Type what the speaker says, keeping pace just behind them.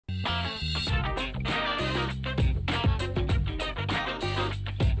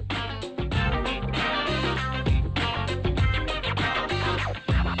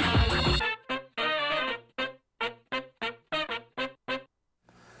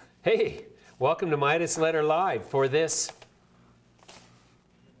Hey, welcome to Midas Letter Live for this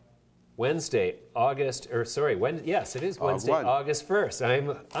Wednesday, August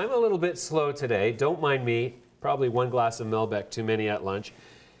 1st. I'm a little bit slow today. Don't mind me. Probably one glass of Malbec too many at lunch.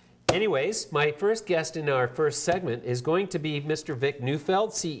 Anyways, my first guest in our first segment is going to be Mr. Vic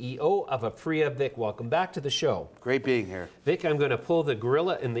Neufeld, CEO of Aphria. Vic, welcome back to the show. Great being here. Vic, I'm going to pull the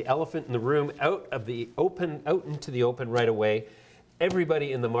gorilla and the elephant in the room out into the open right away.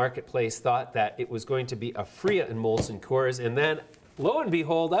 Everybody in the marketplace thought that it was going to be Aphria and Molson Coors, and then lo and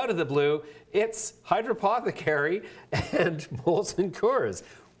behold, out of the blue, it's Hydropothecary and Molson Coors.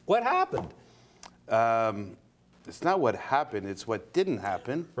 What happened? It's not what happened, it's what didn't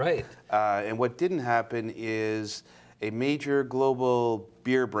happen. Right. And what didn't happen is a major global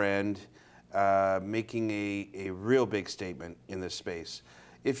beer brand making a real big statement in this space.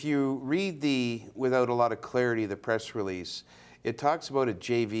 If you read without a lot of clarity, the press release, it talks about a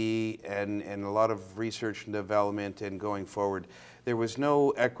JV and a lot of research and development and going forward. There was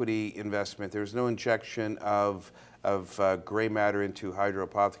no equity investment. There was no injection of gray matter into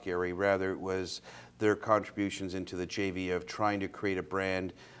Hydropothecary. Rather, it was their contributions into the JV of trying to create a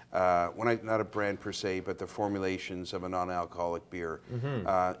brand, not a brand per se, but the formulations of a non-alcoholic beer.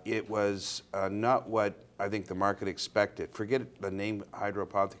 Mm-hmm. It was not what I think the market expected. Forget the name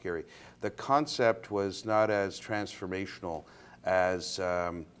Hydropothecary. The concept was not as transformational as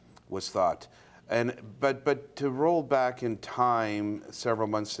was thought. But to roll back in time several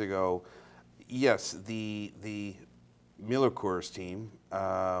months ago, yes, the Miller Coors team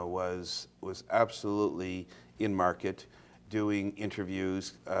was absolutely in market, doing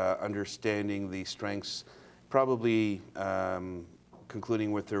interviews, understanding the strengths, probably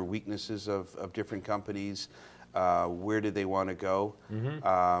concluding with their weaknesses of different companies. Where did they want to go?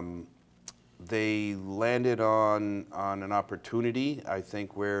 Mm-hmm. They landed on an opportunity, I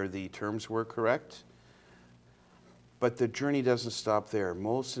think, where the terms were correct. But the journey doesn't stop there.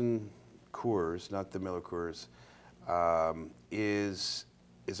 Molson Coors, not the Miller Coors, is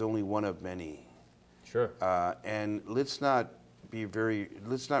only one of many. Sure. And let's not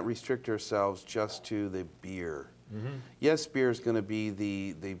restrict ourselves just to the beer. Mm-hmm. Yes, beer is going to be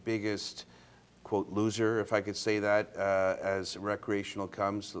the biggest, quote, loser, if I could say that, as recreational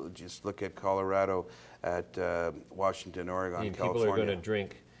comes. Just look at Colorado, at Washington, Oregon, California. People are going to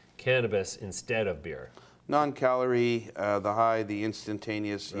drink cannabis instead of beer. Non-calorie, the high, the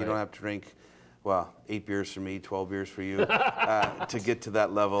instantaneous. Right. You don't have to drink, well, 8 beers for me, 12 beers for you, to get to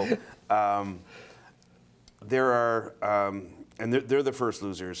that level. There are, and they're the first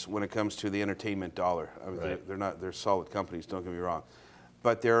losers when it comes to the entertainment dollar. I mean, right. They're solid companies, don't get me wrong.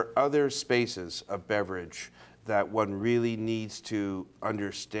 But there are other spaces of beverage that one really needs to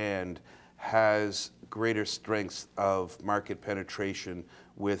understand has greater strengths of market penetration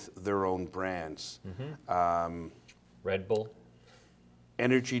with their own brands. Mm-hmm. Red Bull?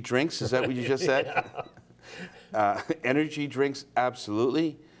 Energy drinks, is that what you just said? Yeah. Energy drinks,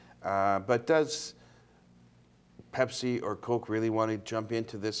 absolutely. But does Pepsi or Coke really want to jump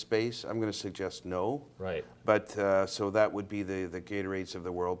into this space? I'm going to suggest no. Right. But so that would be the Gatorades of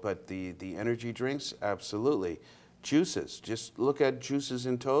the world. But the energy drinks, absolutely. Juices, just look at juices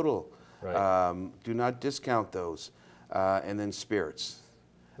in total. Right. Do not discount those. And then spirits.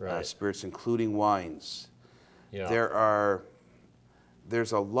 Right. Spirits including wines. Yeah.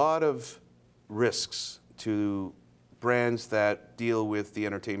 There's a lot of risks to brands that deal with the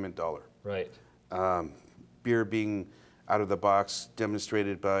entertainment dollar. Right. Beer being out of the box,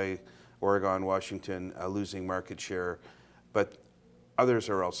 demonstrated by Oregon, Washington, losing market share, but others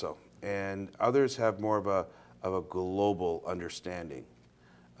are also, and others have more of a global understanding.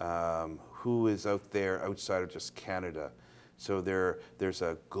 Who is out there outside of just Canada? So there's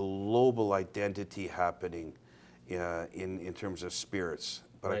a global identity happening in terms of spirits.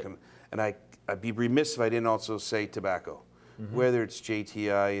 But right. I'd be remiss if I didn't also say tobacco. Mm-hmm. Whether it's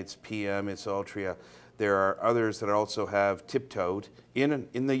JTI, it's PM, it's Altria. There are others that also have tiptoed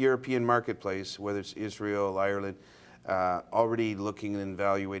in the European marketplace, whether it's Israel, Ireland, already looking and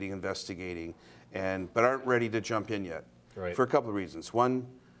evaluating, investigating, but aren't ready to jump in yet. Right. For a couple of reasons. One,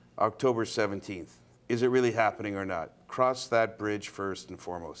 October 17th. Is it really happening or not? Cross that bridge first and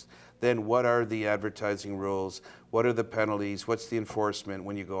foremost. Then what are the advertising rules? What are the penalties? What's the enforcement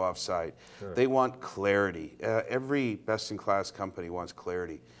when you go offsite? Sure. They want clarity. Every best-in-class company wants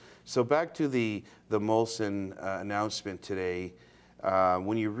clarity. So back to the Molson announcement today,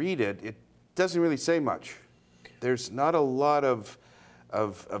 when you read it, it doesn't really say much. There's not a lot of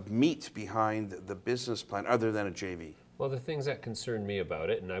meat behind the business plan other than a JV. Well, the things that concern me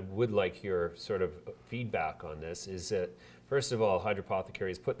about it, and I would like your sort of feedback on this, is that First of all, Hydropothecary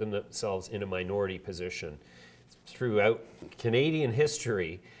has put themselves in a minority position. Throughout Canadian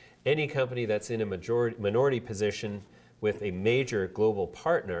history, any company that's in a minority position with a major global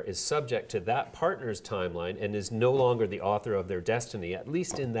partner is subject to that partner's timeline and is no longer the author of their destiny, at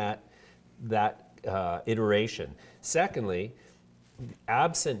least in that iteration. Secondly,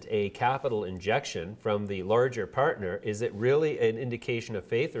 absent a capital injection from the larger partner, is it really an indication of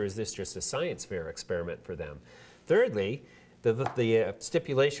faith, or is this just a science fair experiment for them? Thirdly, the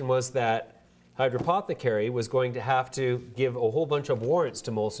stipulation was that Hydropothecary was going to have to give a whole bunch of warrants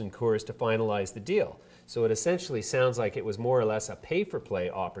to Molson Coors to finalize the deal. So it essentially sounds like it was more or less a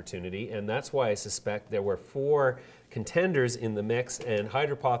pay-for-play opportunity, and that's why I suspect there were 4 contenders in the mix, and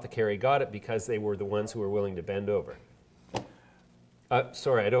Hydropothecary got it because they were the ones who were willing to bend over.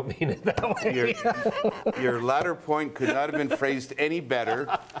 Sorry, I don't mean it that way. Your latter point could not have been phrased any better.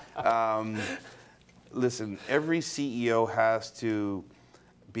 Listen, every CEO has to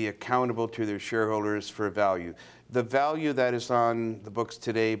be accountable to their shareholders for value. The value that is on the books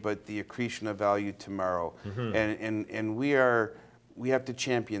today, but the accretion of value tomorrow. And we have to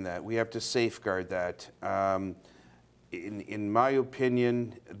champion that. We have to safeguard that. In my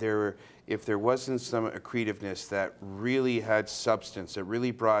opinion, if there wasn't some accretiveness that really had substance, that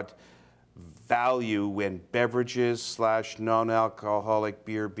really brought value, when beverages / non-alcoholic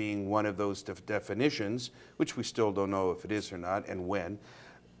beer being one of those definitions, which we still don't know if it is or not and when,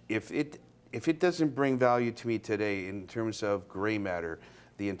 if it doesn't bring value to me today in terms of gray matter,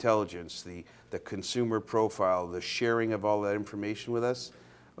 the intelligence, the consumer profile, the sharing of all that information with us,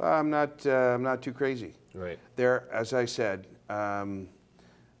 well, I'm not too crazy. Right. As I said,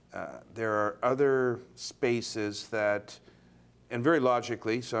 there are other spaces that, and very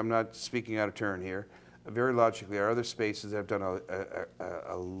logically, so I'm not speaking out of turn here, very logically, there are other spaces that have done a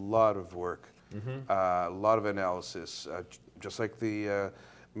lot of work, a lot of analysis, just like the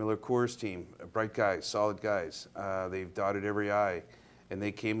Miller Coors team, bright guys, solid guys. They've dotted every I, and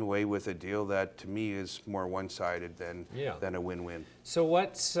they came away with a deal that, to me, is more one-sided than a win-win. So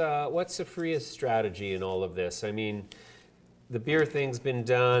what's Aphria's strategy in all of this? I mean, the beer thing's been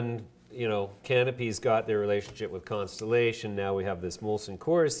done. You know, Canopy's got their relationship with Constellation. Now we have this Molson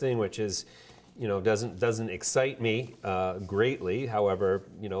Coors thing, which is, you know, doesn't excite me greatly. However,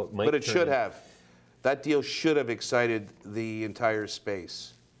 you know, it might. But it should have. That deal should have excited the entire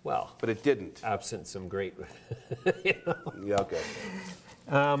space. Well, but it didn't. Absent some great. You know. Yeah. Okay.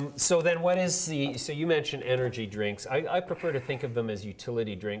 So then what is so you mentioned energy drinks. I prefer to think of them as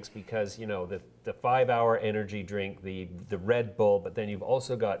utility drinks because, you know, the 5-hour energy drink, the Red Bull, but then you've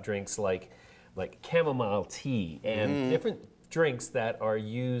also got drinks like chamomile tea and different drinks that are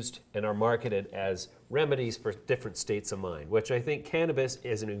used and are marketed as remedies for different states of mind, which I think cannabis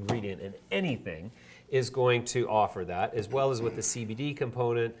as an ingredient in anything is going to offer that, as well as with the CBD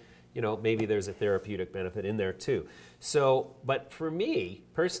component. You know, maybe there's a therapeutic benefit in there too. So, but for me,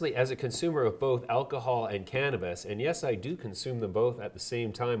 personally, as a consumer of both alcohol and cannabis, and yes, I do consume them both at the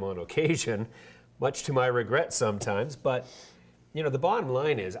same time on occasion, much to my regret sometimes, but, you know, the bottom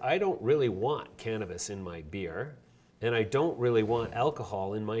line is I don't really want cannabis in my beer, and I don't really want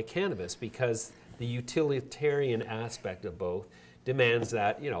alcohol in my cannabis because the utilitarian aspect of both demands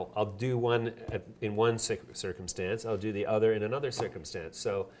that, you know, I'll do one in one circumstance, I'll do the other in another circumstance.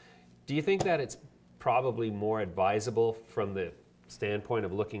 So do you think that it's probably more advisable from the standpoint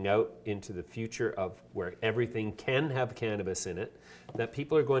of looking out into the future of where everything can have cannabis in it, that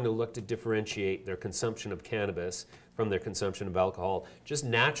people are going to look to differentiate their consumption of cannabis from their consumption of alcohol just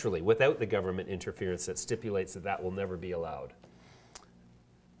naturally without the government interference that stipulates that that will never be allowed?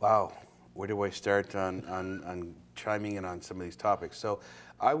 Wow. Where do I start on chiming in on some of these topics? So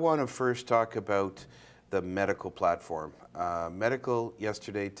I want to first talk about the medical platform. Medical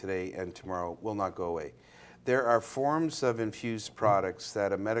yesterday, today, and tomorrow will not go away. There are forms of infused products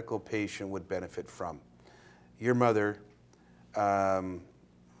that a medical patient would benefit from. Your mother.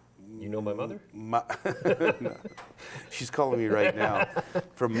 You know my mother? No. She's calling me right now.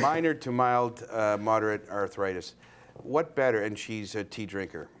 From minor to mild, moderate arthritis. What better, and she's a tea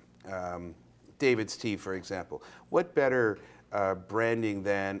drinker. David's Tea, for example. What better branding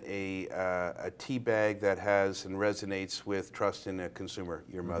than a tea bag that has and resonates with trust in a consumer,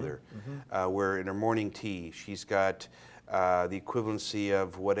 your mother, where in her morning tea, she's got the equivalency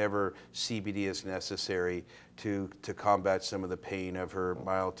of whatever CBD is necessary to combat some of the pain of her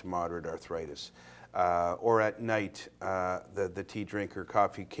mild to moderate arthritis. Or at night, the tea drinker,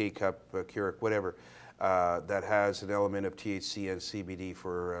 coffee, K-cup, Keurig, whatever, that has an element of THC and CBD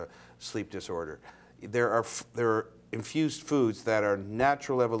for sleep disorder. There are infused foods that are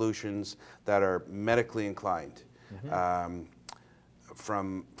natural evolutions that are medically inclined.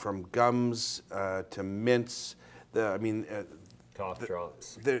 from gums to mints. Cough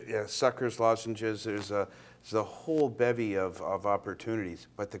drops. Suckers, lozenges. There's a whole bevy of opportunities,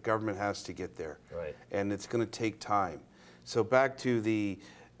 but the government has to get there. Right. And it's going to take time. So back to the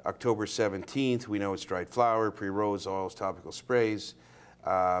October 17th, we know it's dried flower, pre-rolls, oils, topical sprays,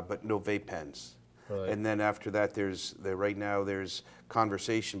 but no vape pens. Right. And then after that, right now there's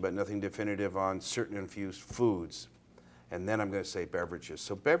conversation, but nothing definitive on certain infused foods. And then I'm going to say beverages.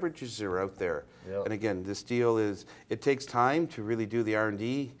 So beverages are out there. Yep. And again, this deal it takes time to really do the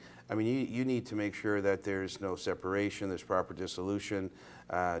R&D. I mean, you need to make sure that there's no separation, there's proper dissolution,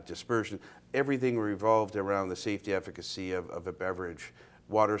 dispersion. Everything revolved around the safety efficacy of a beverage.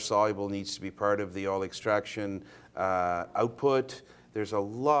 Water soluble needs to be part of the all extraction output. There's a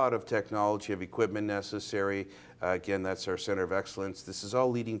lot of technology of equipment necessary. Again, that's our center of excellence. This is all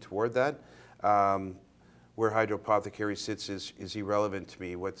leading toward that. Where Hydropothecary sits is irrelevant to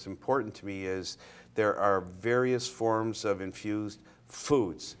me. What's important to me is there are various forms of infused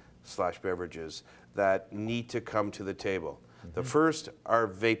foods / beverages that need to come to the table. The first are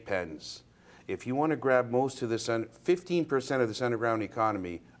vape pens. If you want to grab most of this, 15% of this underground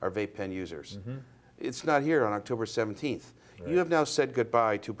economy are vape pen users. It's not here on October 17th. Right. You have now said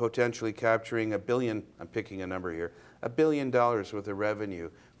goodbye to potentially capturing $1 billion, I'm picking a number here, $1 billion worth of revenue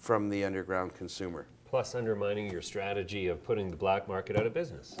from the underground consumer. Plus undermining your strategy of putting the black market out of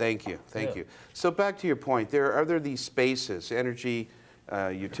business. Thank you, thank you. So back to your point, there are these spaces, energy,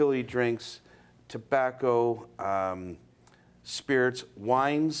 utility drinks, tobacco, spirits,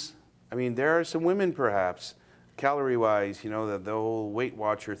 wines. I mean, there are some women perhaps, calorie-wise, you know, the whole Weight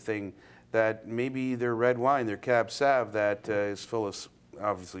Watcher thing, that maybe their red wine, their Cab Sav, that is full of,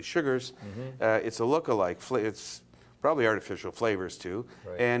 obviously, sugars. It's a look-alike. It's probably artificial flavors, too.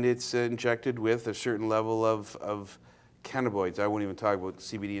 Right. And it's injected with a certain level of cannabinoids. I won't even talk about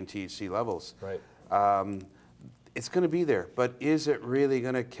CBD and THC levels. Right. It's going to be there, but is it really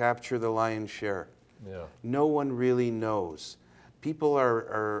going to capture the lion's share? Yeah. No one really knows. People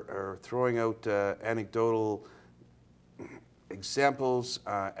are throwing out anecdotal examples,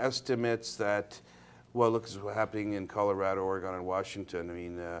 estimates that, well, look at what's happening in Colorado, Oregon, and Washington. I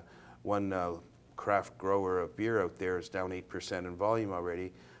mean, one craft grower of beer out there is down 8% in volume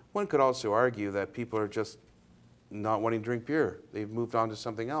already. One could also argue that people are just not wanting to drink beer. They've moved on to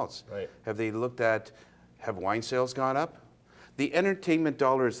something else. Right. Have they looked at, have wine sales gone up? The entertainment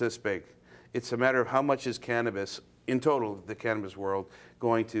dollar is this big. It's a matter of how much is cannabis, in total, the cannabis world,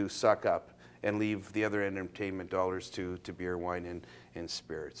 going to suck up and leave the other entertainment dollars to beer, wine, and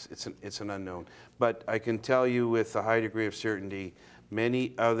spirits. It's an unknown. But I can tell you with a high degree of certainty,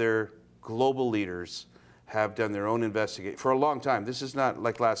 many other global leaders have done their own investigation for a long time. This is not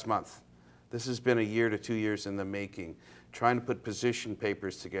like last month. This has been 1 year to 2 years in the making, trying to put position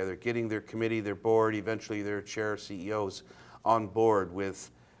papers together, getting their committee, their board, eventually their chair, CEOs on board with,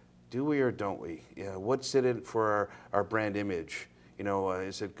 do we or don't we? What's it in for our brand image? You know,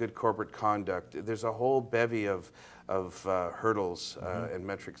 is it good corporate conduct? There's a whole bevy of hurdles and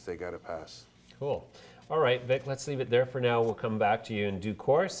metrics they got to pass. Cool. All right, Vic, let's leave it there for now. We'll come back to you in due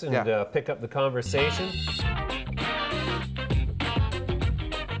course and pick up the conversation.